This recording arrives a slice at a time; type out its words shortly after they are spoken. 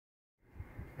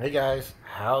Hey guys,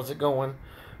 how's it going?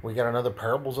 We got another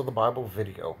Parables of the Bible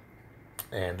video,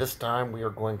 and this time we are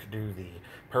going to do the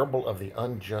parable of the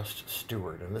unjust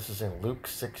steward, and this is in Luke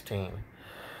 16,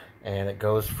 and it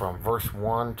goes from verse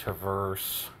 1 to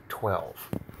verse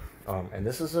 12. And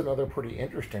this is another pretty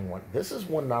interesting one. This is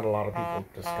one not a lot of people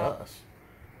discuss.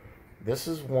 This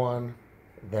is one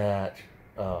that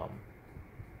a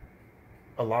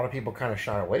lot of people kind of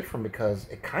shy away from because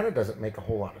it kind of doesn't make a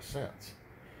whole lot of sense.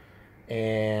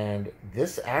 And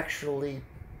this actually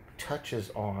touches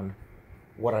on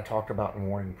what I talked about in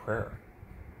morning prayer.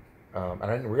 And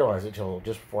I didn't realize it till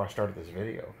just before I started this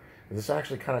video. This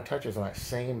actually kind of touches on that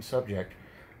same subject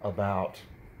about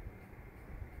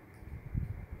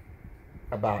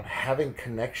having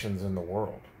connections in the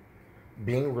world,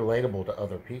 being relatable to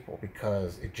other people,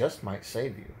 because it just might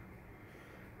save you.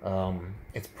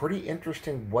 It's pretty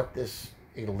interesting what this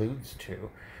alludes to.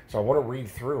 So I want to read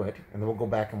through it, and then we'll go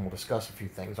back and we'll discuss a few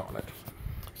things on it.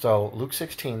 So Luke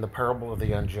 16, the parable of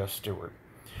the unjust steward.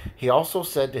 He also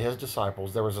said to his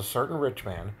disciples, there was a certain rich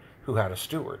man who had a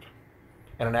steward,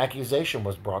 and an accusation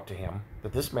was brought to him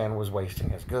that this man was wasting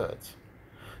his goods.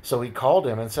 So he called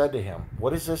him and said to him,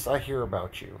 what is this I hear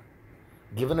about you?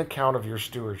 Give an account of your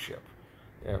stewardship.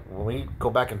 When we go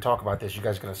back and talk about this, you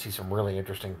guys are going to see some really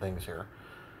interesting things here.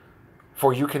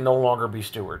 For you can no longer be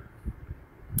steward.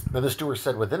 Then the steward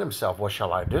said within himself, what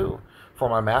shall I do? For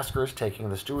my master is taking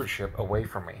the stewardship away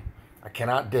from me. I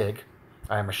cannot dig.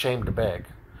 I am ashamed to beg.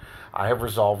 I have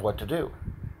resolved what to do,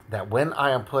 that when I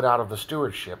am put out of the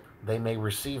stewardship, they may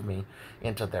receive me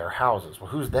into their houses. Well,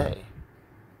 who's they?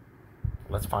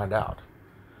 Let's find out.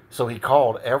 So he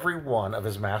called every one of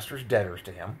his master's debtors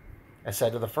to him and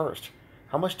said to the first,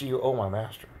 how much do you owe my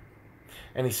master?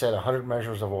 And he said, 100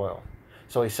 measures of oil.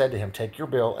 So he said to him, take your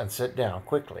bill and sit down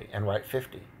quickly and write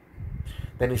 50.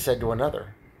 Then he said to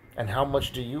another, and how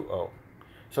much do you owe?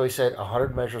 So he said,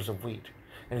 100 measures of wheat.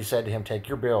 And he said to him, take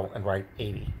your bill and write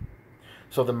 80.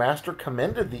 So the master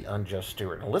commended the unjust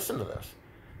steward. And listen to this.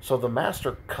 So the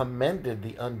master commended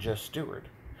the unjust steward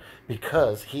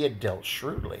because he had dealt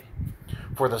shrewdly.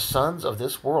 For the sons of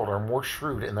this world are more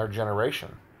shrewd in their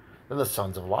generation than the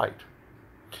sons of light.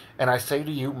 And I say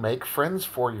to you, make friends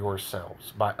for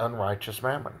yourselves by unrighteous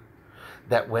mammon,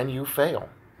 that when you fail,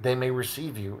 they may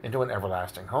receive you into an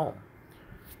everlasting home.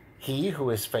 He who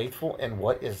is faithful in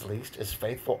what is least is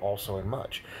faithful also in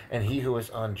much, and he who is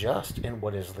unjust in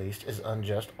what is least is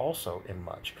unjust also in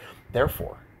much.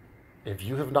 Therefore, if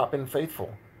you have not been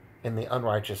faithful in the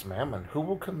unrighteous mammon, who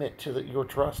will commit to your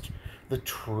trust the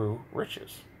true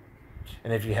riches?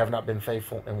 And if you have not been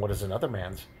faithful in what is another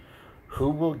man's, who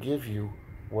will give you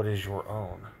what is your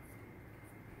own?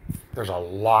 There's a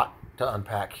lot to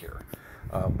unpack here,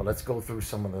 but let's go through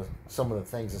some of the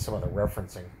things and some of the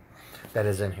referencing that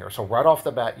is in here. So right off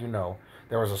the bat, you know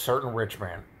there was a certain rich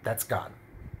man. That's God.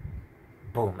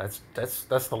 Boom. That's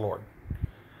the Lord.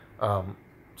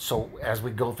 So as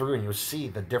we go through and you see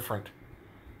the different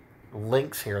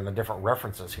links here and the different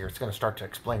references here, it's going to start to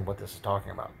explain what this is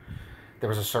talking about. There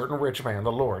was a certain rich man, the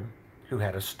Lord, who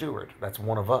had a steward. That's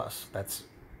one of us. That's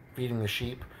feeding the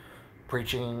sheep,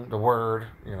 preaching the word,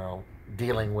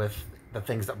 dealing with the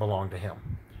things that belong to him.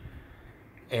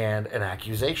 And an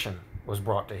accusation was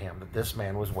brought to him that this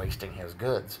man was wasting his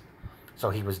goods. So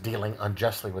he was dealing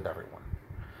unjustly with everyone.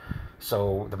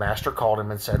 So the master called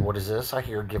him and said, what is this I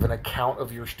hear? Give an account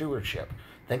of your stewardship.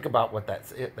 Think about what that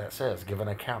says, give an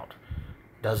account.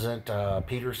 Doesn't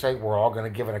Peter say we're all going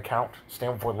to give an account,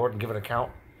 stand before the Lord and give an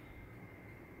account?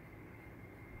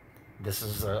 This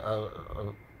is a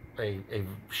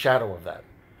shadow of that,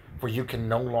 for you can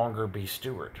no longer be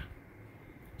steward.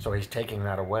 So he's taking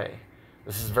that away.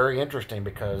 This is very interesting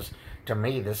because to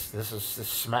me this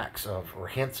smacks of, or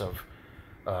hints of,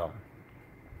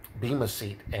 Bema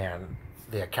seat and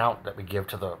the account that we give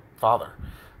to the Father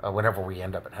whenever we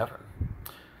end up in heaven.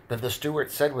 Then the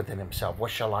steward said within himself,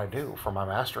 what shall I do? For my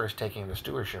master is taking the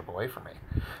stewardship away from me.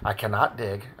 I cannot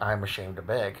dig. I am ashamed to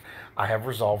beg. I have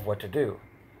resolved what to do,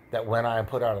 that when I am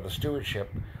put out of the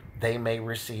stewardship, they may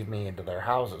receive me into their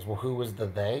houses. Well, who was the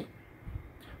they?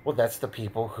 Well, that's the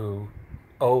people who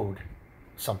owed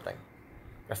something.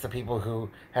 That's the people who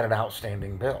had an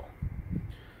outstanding bill.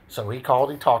 So he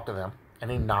talked to them, and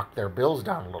he knocked their bills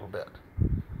down a little bit.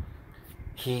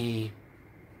 He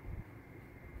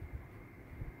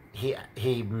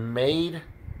made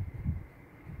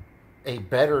a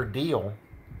better deal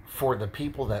for the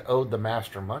people that owed the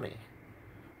master money.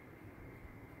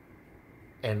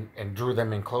 And drew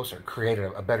them in closer,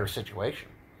 created a better situation.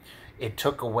 It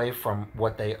took away from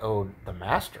what they owed the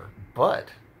master, but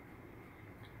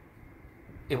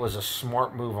it was a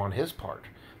smart move on his part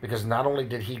Because not only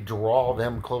did he draw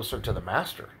them closer to the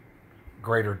master,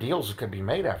 greater deals could be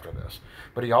made after this,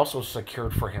 but he also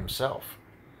secured for himself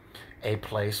a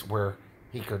place where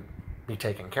he could be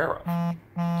taken care of.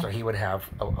 So he would have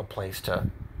a place to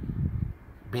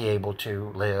be able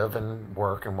to live and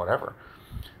work and whatever.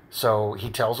 So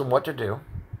he tells them what to do.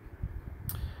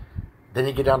 Then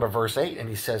you get down to verse 8 and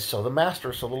he says, so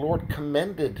the Lord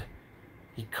commended.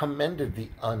 He commended the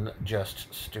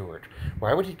unjust steward.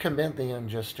 Why would he commend the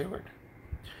unjust steward?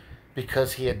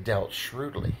 Because he had dealt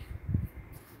shrewdly.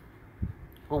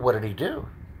 Well, what did he do?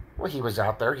 Well, he was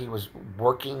out there. He was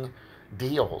working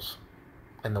deals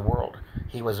in the world.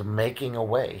 He was making a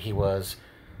way. He was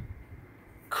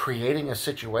creating a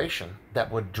situation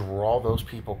that would draw those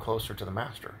people closer to the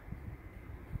master.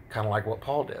 Kind of like what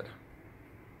Paul did.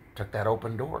 Took that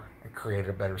open door and created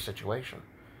a better situation.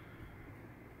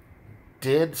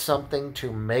 Did something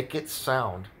to make it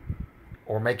sound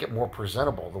or make it more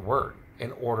presentable, the word,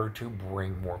 in order to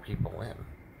bring more people in.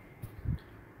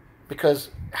 Because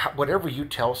whatever you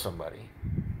tell somebody,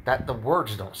 that the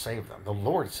words don't save them. The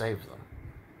Lord saves them.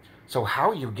 So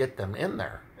how you get them in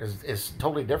there is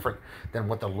totally different than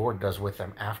what the Lord does with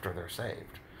them after they're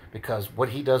saved. Because what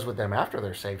he does with them after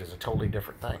they're saved is a totally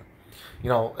different thing. You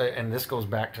know, and this goes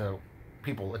back to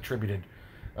people attributed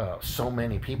so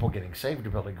many people getting saved to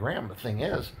Billy Graham. The thing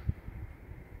is,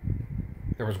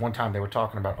 there was one time they were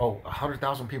talking about,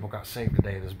 100,000 people got saved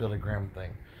today, this Billy Graham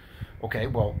thing. Okay,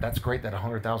 well, that's great that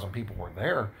 100,000 people were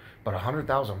there, but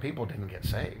 100,000 people didn't get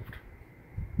saved.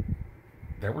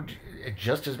 There were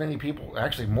just as many people,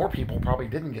 actually more people probably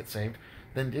didn't get saved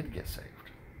than did get saved.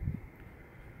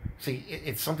 See,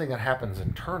 it's something that happens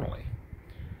internally.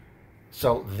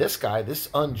 So this guy, this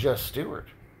unjust steward,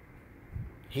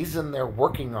 he's in there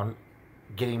working on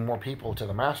getting more people to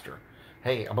the master.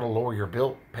 Hey, I'm going to lower your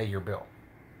bill, pay your bill.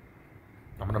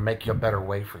 I'm going to make you a better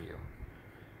way for you.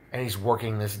 And he's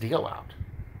working this deal out.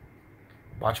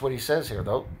 Watch what he says here,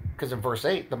 though, because in verse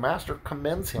 8, the master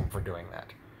commends him for doing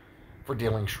that, for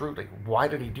dealing shrewdly. Why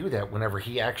did he do that whenever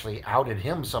he actually outed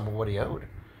him some of what he owed?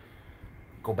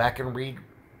 Go back and read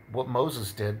what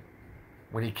Moses did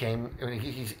when he came.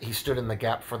 He stood in the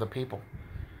gap for the people.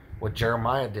 What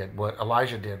Jeremiah did, what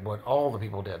Elijah did, what all the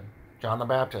people did, John the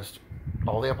Baptist,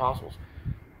 all the apostles.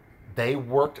 They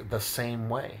worked the same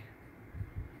way.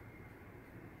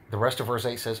 The rest of verse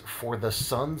 8 says, for the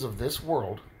sons of this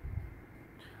world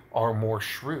are more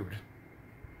shrewd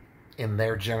in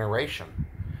their generation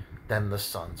than the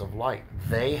sons of light.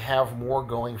 They have more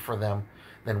going for them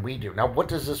than we do. Now, what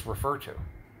does this refer to?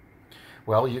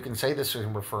 Well, you can say this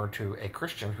can refer to a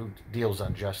Christian who deals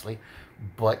unjustly,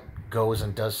 but goes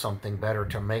and does something better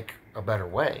to make a better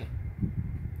way.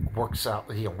 Works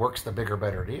the bigger,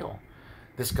 better deal.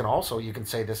 This can also, you can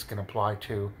say this can apply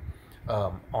to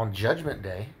on Judgment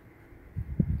Day.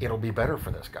 It'll be better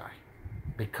for this guy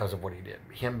because of what he did.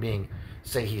 Him being,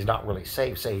 say he's not really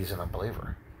saved, say he's an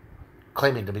unbeliever,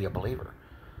 claiming to be a believer,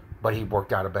 but he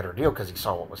worked out a better deal because he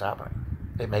saw what was happening.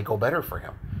 It may go better for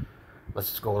him.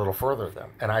 Let's just go a little further then.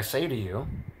 And I say to you,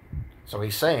 so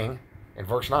he's saying in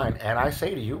verse 9, and I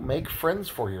say to you, make friends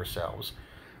for yourselves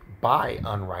by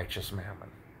unrighteous mammon,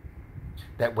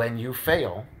 that when you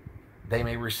fail, they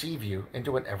may receive you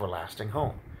into an everlasting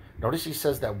home. Notice he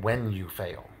says that when you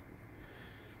fail.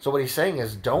 So what he's saying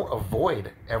is don't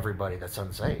avoid everybody that's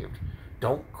unsaved.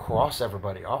 Don't cross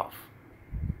everybody off.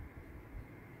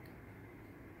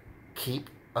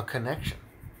 Keep a connection.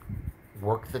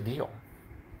 Work the deal.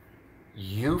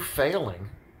 You failing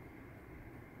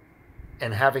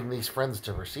and having these friends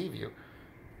to receive you,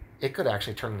 it could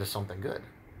actually turn into something good.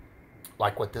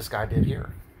 Like what this guy did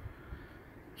here.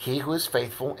 He who is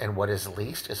faithful in what is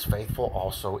least is faithful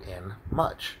also in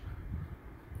much.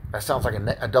 That sounds like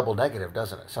a double negative,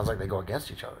 doesn't it? Sounds like they go against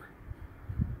each other.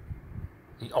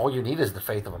 All you need is the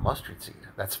faith of a mustard seed.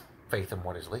 That's faith in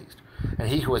what is least. And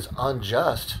he who is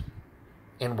unjust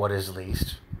in what is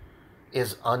least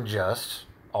is unjust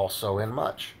also in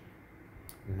much.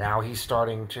 Now you're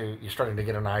starting to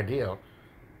get an idea.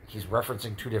 He's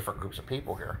referencing two different groups of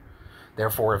people here.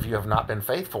 Therefore, if you have not been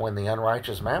faithful in the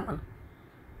unrighteous mammon,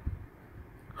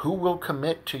 who will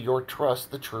commit to your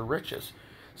trust the true riches?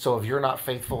 So if you're not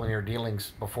faithful in your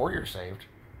dealings before you're saved,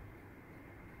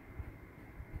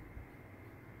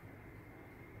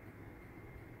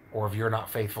 or if you're not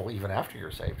faithful even after you're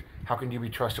saved, how can you be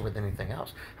trusted with anything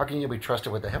else? How can you be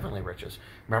trusted with the heavenly riches?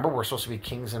 Remember, we're supposed to be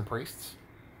kings and priests.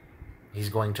 He's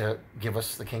going to give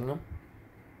us the kingdom.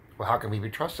 Well, how can we be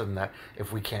trusted in that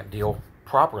if we can't deal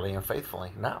properly and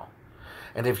faithfully now?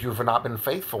 And if you've not been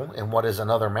faithful in what is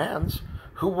another man's,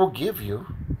 who will give you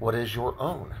what is your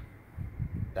own?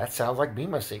 That sounds like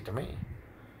Bema Seat to me.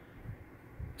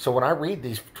 So when I read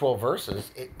these 12 verses,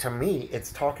 to me,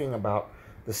 it's talking about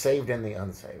the saved and the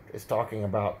unsaved. It's talking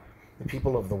about the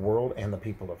people of the world and the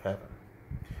people of heaven.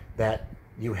 That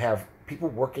you have people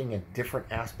working in different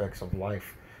aspects of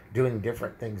life, doing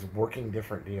different things, working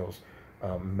different deals,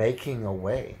 making a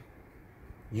way,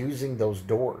 using those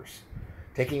doors,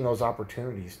 taking those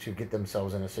opportunities to get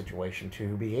themselves in a situation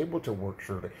to be able to work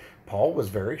shrewdly. Paul was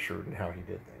very shrewd in how he did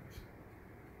things.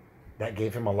 That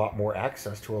gave him a lot more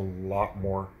access to a lot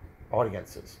more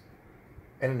audiences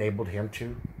and enabled him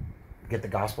to get the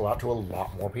gospel out to a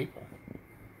lot more people.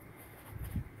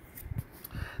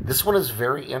 This one is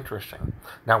very interesting.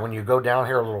 Now, when you go down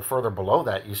here a little further below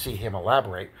that, you see him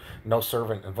elaborate. No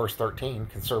servant, in verse 13,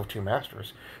 can serve two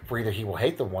masters, for either he will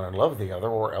hate the one and love the other,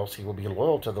 or else he will be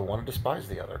loyal to the one and despise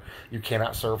the other. You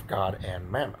cannot serve God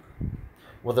and mammon.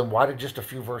 Well, then why did just a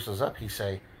few verses up he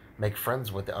say, make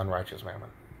friends with the unrighteous mammon?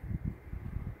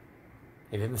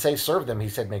 He didn't say serve them, he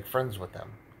said make friends with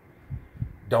them.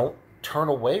 Don't turn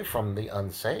away from the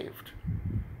unsaved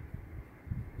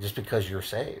just because you're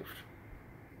saved.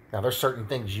 Now, there's certain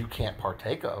things you can't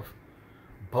partake of,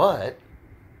 but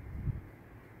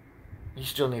you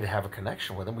still need to have a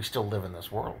connection with them. We still live in this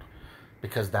world,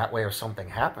 because that way if something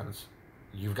happens,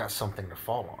 you've got something to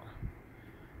fall on.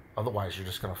 Otherwise, you're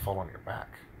just going to fall on your back.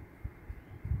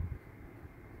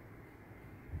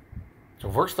 So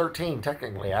verse 13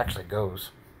 technically actually goes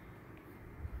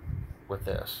with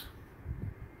this.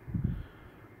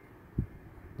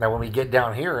 Now, when we get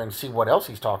down here and see what else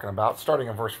he's talking about, starting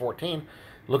in verse 14,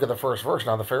 look at the first verse.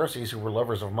 Now the Pharisees, who were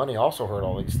lovers of money, also heard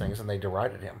all these things, and they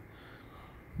derided him.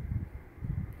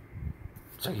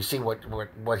 So you see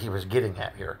what he was getting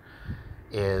at here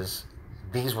is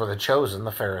these were the chosen,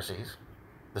 the Pharisees,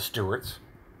 the stewards.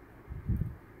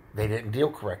 They didn't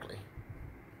deal correctly.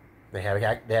 They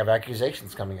have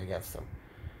accusations coming against them,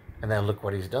 and then look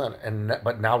what he's done.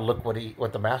 But now look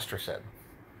what the master said.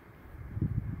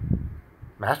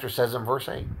 Master says in verse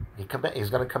 8, he's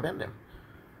going to commend him.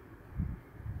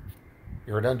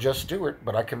 You're an unjust steward,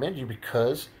 but I commend you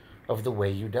because of the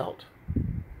way you dealt.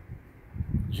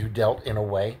 You dealt in a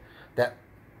way that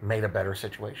made a better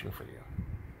situation for you.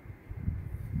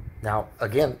 Now,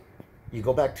 again, you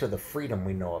go back to the freedom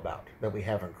we know about, that we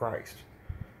have in Christ.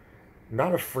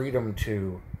 Not a freedom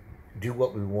to do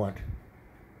what we want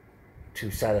to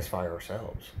satisfy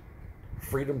ourselves.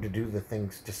 Freedom to do the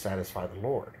things to satisfy the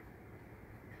Lord.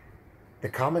 The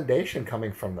commendation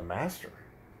coming from the master.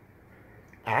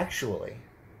 Actually,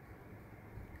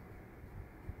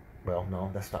 well,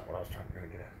 no, that's not what I was trying to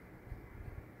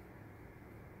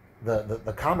get at.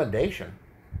 The commendation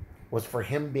was for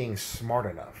him being smart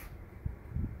enough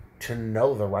to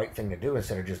know the right thing to do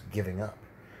instead of just giving up.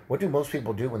 What do most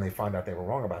people do when they find out they were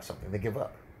wrong about something? They give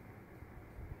up.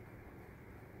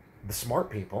 The smart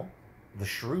people, the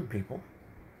shrewd people,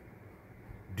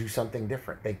 do something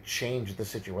different. They change the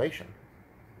situation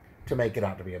to make it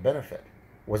out to be a benefit.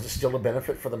 Was it still a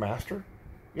benefit for the master?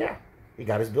 Yeah, he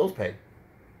got his bills paid.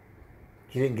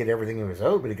 He didn't get everything he was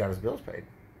owed, but he got his bills paid.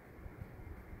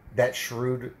 That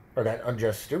shrewd, or that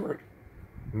unjust steward,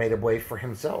 made a way for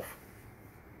himself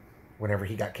whenever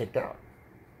he got kicked out.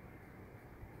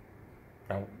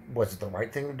 Now, was it the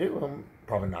right thing to do?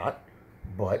 Probably not,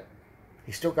 but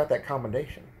he still got that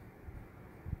commendation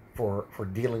for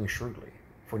dealing shrewdly,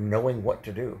 for knowing what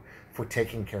to do, for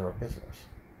taking care of business.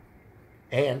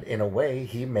 And in a way,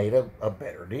 he made a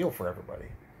better deal for everybody.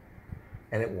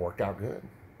 And it worked out good.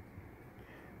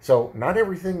 So not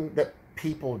everything that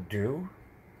people do,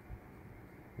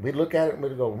 we look at it and we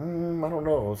go, I don't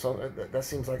know. So that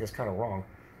seems like it's kind of wrong.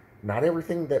 Not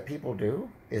everything that people do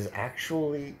is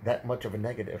actually that much of a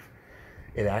negative.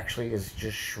 It actually is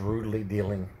just shrewdly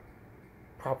dealing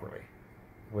properly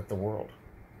with the world.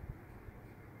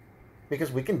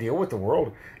 Because we can deal with the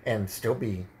world and still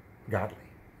be godly.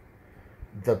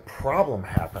 The problem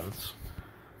happens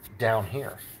down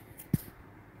here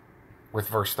with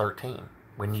verse 13.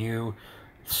 When you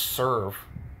serve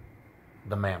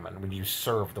the mammon, when you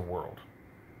serve the world.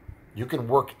 You can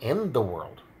work in the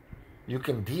world. You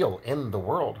can deal in the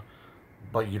world,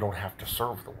 but you don't have to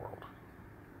serve the world.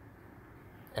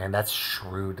 And that's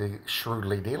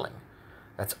shrewdly dealing.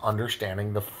 That's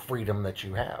understanding the freedom that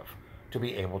you have to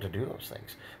be able to do those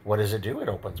things. What does it do? It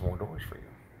opens more doors for you.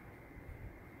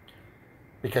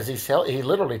 Because he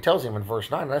literally tells him in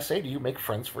verse 9, and I say to you, make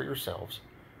friends for yourselves.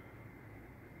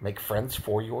 Make friends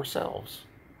for yourselves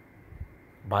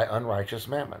by unrighteous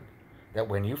mammon, that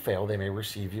when you fail, they may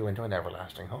receive you into an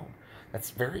everlasting home. That's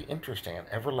very interesting, an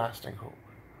everlasting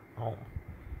home.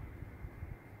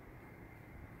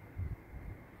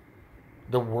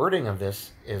 the wording of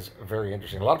this is very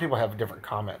interesting. A lot of people have different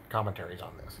commentaries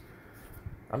on this.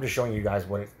 I'm just showing you guys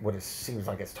what it seems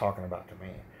like it's talking about to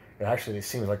me. It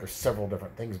seems like there's several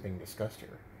different things being discussed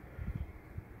here.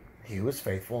 He who is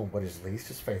faithful in what is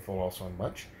least is faithful also in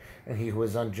much, and he who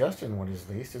is unjust in what is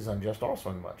least is unjust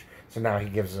also in much. So now he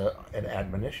gives an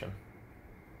admonition.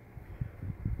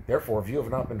 Therefore, if you have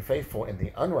not been faithful in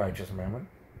the unrighteous mammon,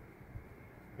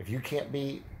 if you can't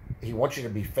be, he wants you to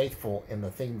be faithful in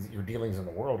the things, your dealings in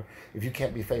the world. If you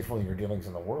can't be faithful in your dealings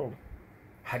in the world,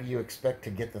 how do you expect to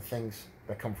get the things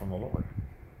that come from the Lord?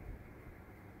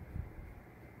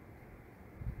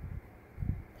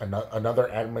 Another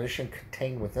admonition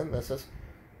contained within this is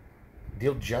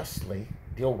deal justly,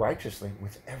 deal righteously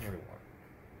with everyone,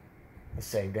 the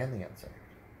saved and the unsaved.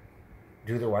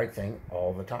 Do the right thing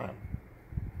all the time.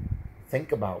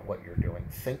 Think about what you're doing.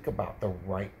 Think about the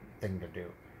right thing to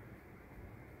do.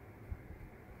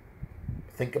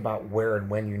 Think about where and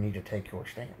when you need to take your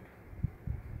stand.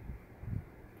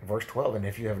 Verse 12, and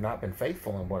if you have not been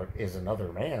faithful in what is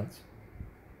another man's,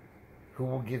 who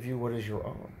will give you what is your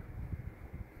own?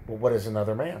 Well, what is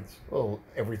another man's? Well,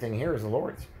 everything here is the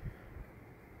Lord's.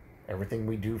 Everything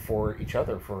we do for each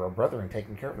other, for our brethren,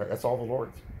 taking care of that, that's all the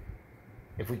Lord's.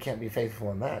 If we can't be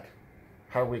faithful in that,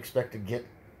 how do we expect to get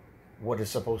what is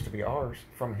supposed to be ours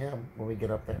from Him when we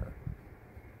get up there?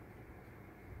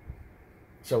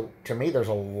 So to me, there's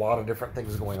a lot of different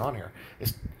things going on here.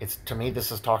 It's to me,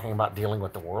 this is talking about dealing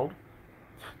with the world.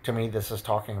 To me, this is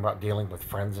talking about dealing with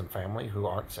friends and family who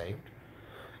aren't saved.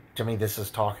 To me, this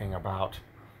is talking about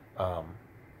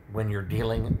when you're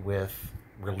dealing with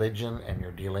religion and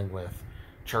you're dealing with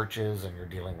churches and you're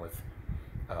dealing with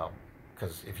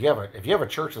because if you have a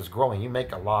church that's growing, you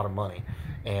make a lot of money,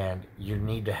 and you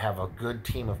need to have a good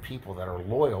team of people that are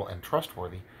loyal and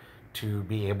trustworthy to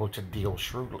be able to deal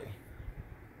shrewdly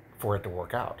for it to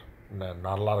work out.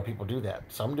 Not a lot of people do that.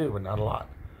 Some do, but not a lot.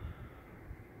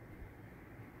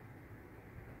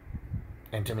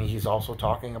 And to me, he's also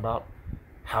talking about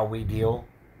how we deal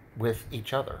with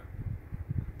each other,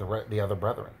 the other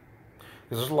brethren.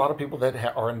 Because there's a lot of people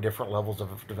that are in different levels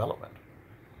of development.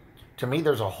 To me,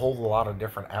 there's a whole lot of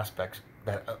different aspects,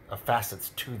 that facets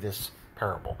to this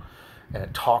parable. And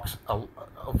it talks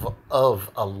of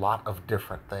a lot of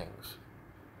different things.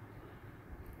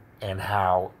 And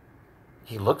how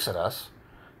he looks at us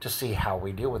to see how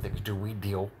we deal with things. Do we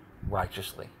deal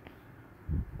righteously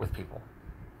with people?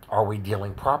 Are we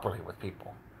dealing properly with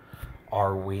people?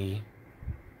 Are we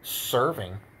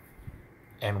serving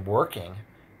and working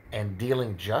and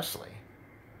dealing justly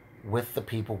with the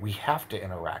people we have to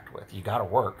interact with? You got to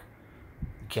work.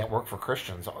 You can't work for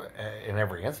Christians in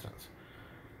every instance.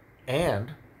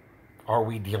 And are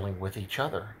we dealing with each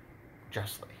other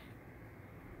justly?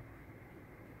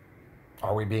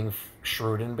 Are we being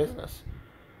shrewd in business?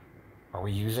 Are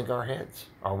we using our heads?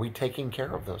 Are we taking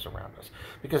care of those around us?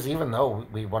 Because even though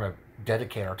we want to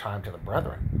dedicate our time to the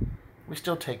brethren, we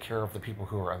still take care of the people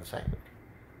who are unsaved.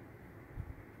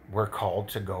 We're called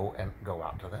to go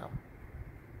out to them.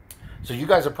 So you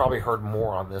guys have probably heard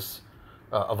more on this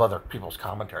of other people's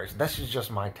commentaries. This is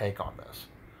just my take on this.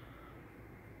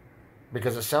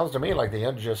 Because it sounds to me like the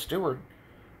unjust steward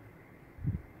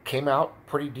came out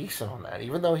pretty decent on that.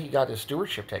 Even though he got his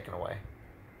stewardship taken away,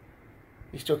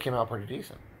 he still came out pretty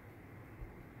decent.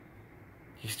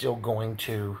 He's still going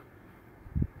to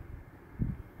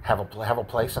have a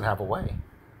place and have a way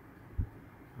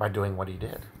by doing what he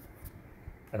did.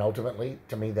 And ultimately,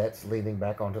 to me, that's leading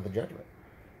back onto the judgment.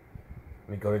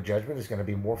 When we go to judgment, it's going to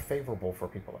be more favorable for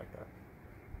people like that.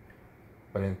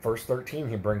 But in verse 13,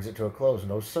 he brings it to a close.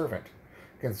 No servant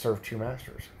can serve two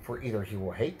masters, for either he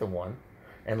will hate the one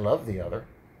and love the other,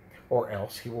 or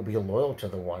else he will be loyal to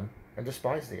the one and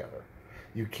despise the other.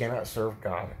 You cannot serve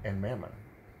God and mammon.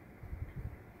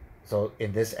 So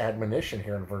in this admonition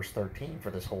here in verse 13 for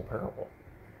this whole parable,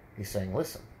 he's saying,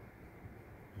 listen,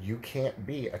 you can't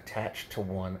be attached to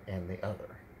one and the other.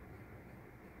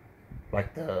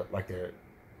 Like the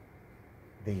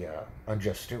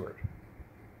unjust steward.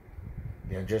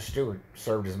 The unjust steward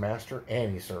served his master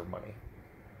and he served money.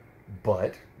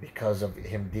 But because of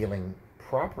him dealing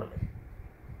properly,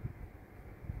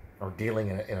 or dealing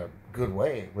in a good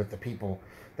way with the people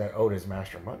that owed his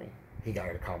master money, he got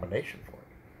a commendation for it.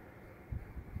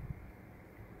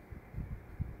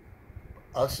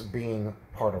 Us being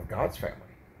part of God's family,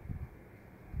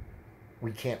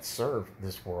 we can't serve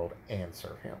this world and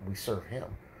serve him. We serve him.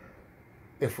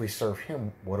 If we serve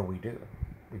him, what do?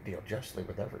 We deal justly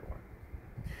with everyone.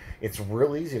 It's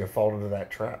real easy to fall into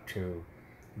that trap to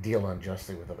deal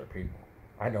unjustly with other people.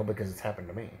 I know, because it's happened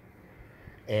to me.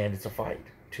 And it's a fight.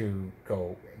 to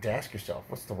ask yourself,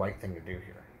 what's the right thing to do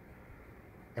here?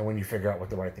 And when you figure out what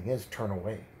the right thing is, turn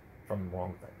away from the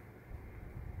wrong thing.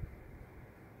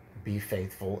 Be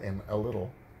faithful in a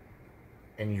little,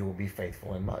 and you will be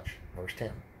faithful in much. Verse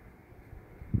 10.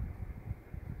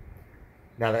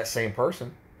 Now that same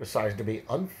person decides to be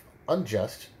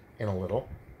unjust in a little,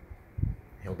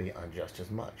 he'll be unjust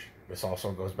as much. This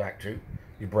also goes back to,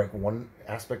 you break one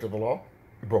aspect of the law,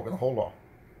 you've broken the whole law.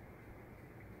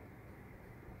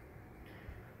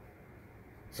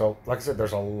 So, like I said,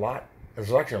 there's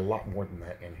actually a lot more than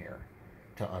that in here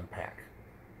to unpack.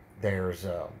 There's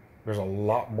a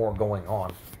lot more going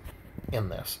on in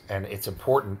this, and it's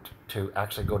important to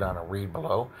actually go down and read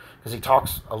below, because he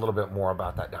talks a little bit more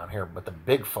about that down here, but the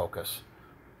big focus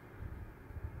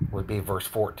would be verse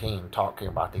 14, talking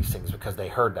about these things, because they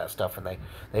heard that stuff, and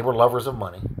they were lovers of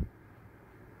money,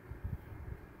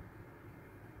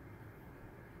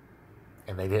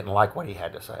 and they didn't like what he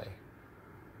had to say.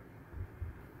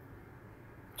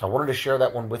 So I wanted to share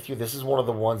that one with you. This is one of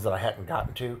the ones that I hadn't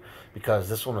gotten to, because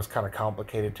this one was kind of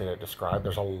complicated to describe.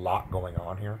 There's a lot going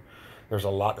on here. There's a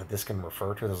lot that this can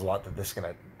refer to. There's a lot that this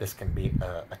can be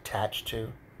attached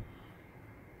to.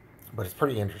 But it's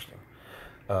pretty interesting.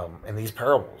 And these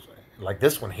parables, like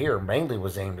this one here, mainly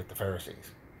was aimed at the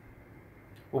Pharisees.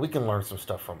 Well, we can learn some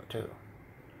stuff from it too.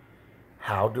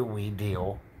 How do we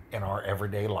deal in our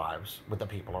everyday lives with the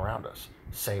people around us,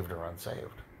 saved or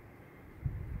unsaved?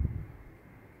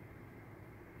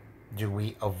 Do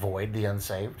we avoid the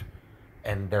unsaved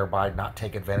and thereby not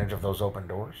take advantage of those open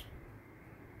doors?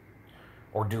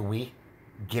 Or do we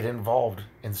get involved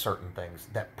in certain things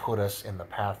that put us in the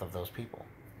path of those people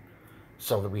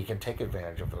so that we can take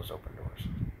advantage of those open doors?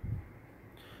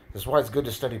 This is why it's good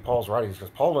to study Paul's writings,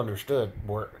 because Paul understood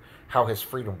how his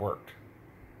freedom worked.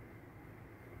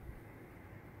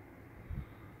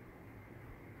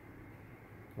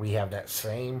 We have that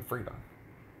same freedom.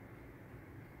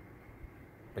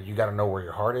 But you got to know where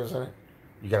your heart is in it.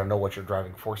 You got to know what your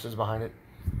driving force is behind it.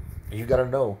 And you got to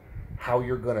know how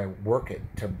you're going to work it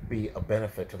to be a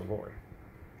benefit to the Lord.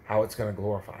 How it's going to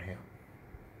glorify Him.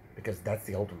 Because that's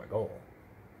the ultimate goal.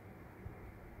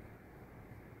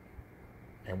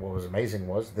 And what was amazing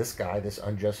was this guy, this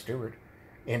unjust steward,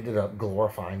 ended up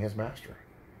glorifying his master.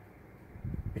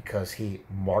 Because he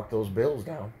marked those bills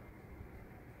down.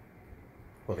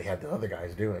 Well, he had the other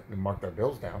guys do it and mark their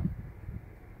bills down.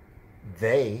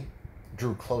 They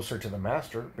drew closer to the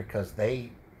master because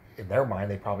in their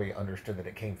mind, they probably understood that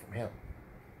it came from him.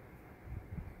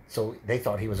 So they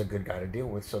thought he was a good guy to deal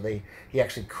with. So he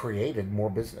actually created more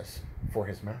business for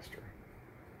his master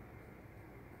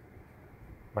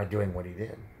by doing what he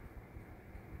did.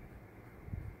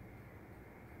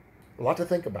 A lot to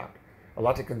think about, a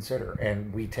lot to consider.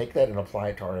 And we take that and apply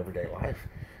it to our everyday life.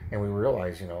 And we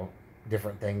realize,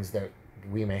 different things that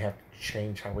we may have to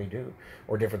change how we do,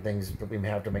 or different things that we may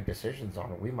have to make decisions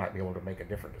on. We might be able to make a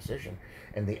different decision,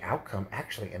 and the outcome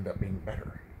actually end up being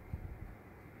better.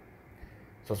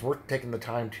 So it's worth taking the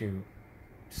time to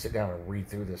sit down and read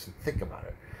through this and think about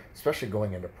it, especially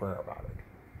going into prayer about it.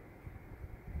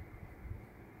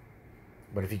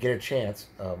 But if you get a chance,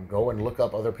 go and look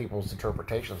up other people's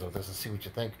interpretations of this and see what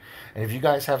you think. And if you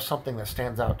guys have something that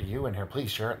stands out to you in here, please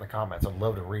share it in the comments. I'd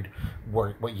love to read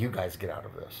what you guys get out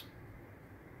of this.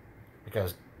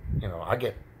 Because, I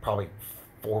get probably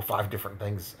 4 or 5 different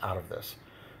things out of this.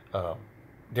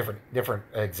 Different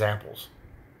examples.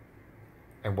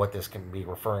 And what this can be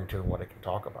referring to and what it can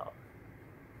talk about.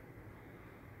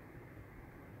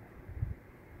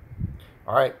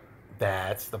 All right.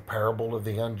 That's the parable of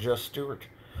the unjust steward.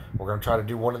 We're going to try to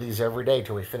do one of these every day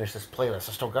till we finish this playlist.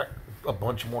 I still got a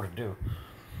bunch more to do.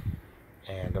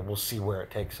 And we'll see where it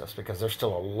takes us, because there's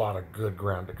still a lot of good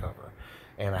ground to cover.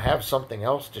 And I have something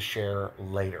else to share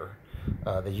later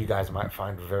that you guys might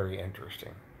find very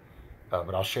interesting.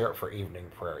 But I'll share it for evening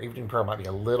prayer. Evening prayer might be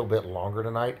a little bit longer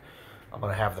tonight. I'm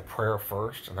going to have the prayer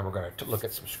first, and then we're going to look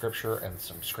at some scripture and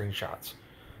some screenshots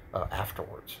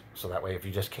afterwards. So that way, if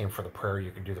you just came for the prayer,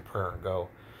 you can do the prayer and go.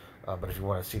 But if you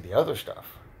want to see the other stuff,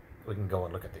 we can go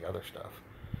and look at the other stuff.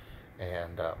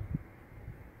 And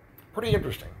pretty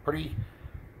interesting, pretty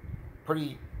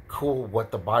cool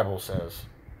what the Bible says,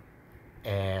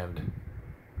 and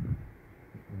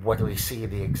what do we see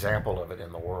the example of it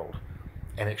in the world.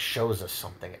 And it shows us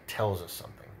something, it tells us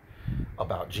something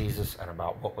about Jesus and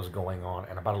about what was going on,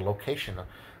 and about a location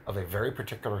of a very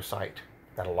particular site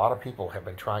that a lot of people have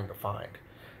been trying to find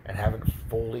and haven't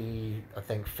fully, I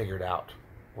think, figured out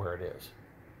where it is.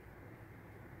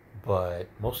 But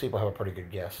most people have a pretty good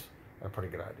guess and a pretty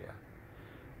good idea.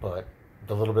 But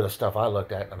the little bit of stuff I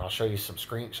looked at, and I'll show you some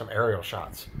aerial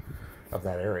shots of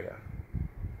that area.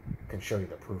 can show you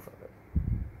the proof of it.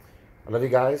 I love you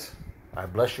guys. I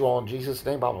bless you all in Jesus'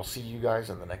 name. I will see you guys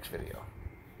in the next video.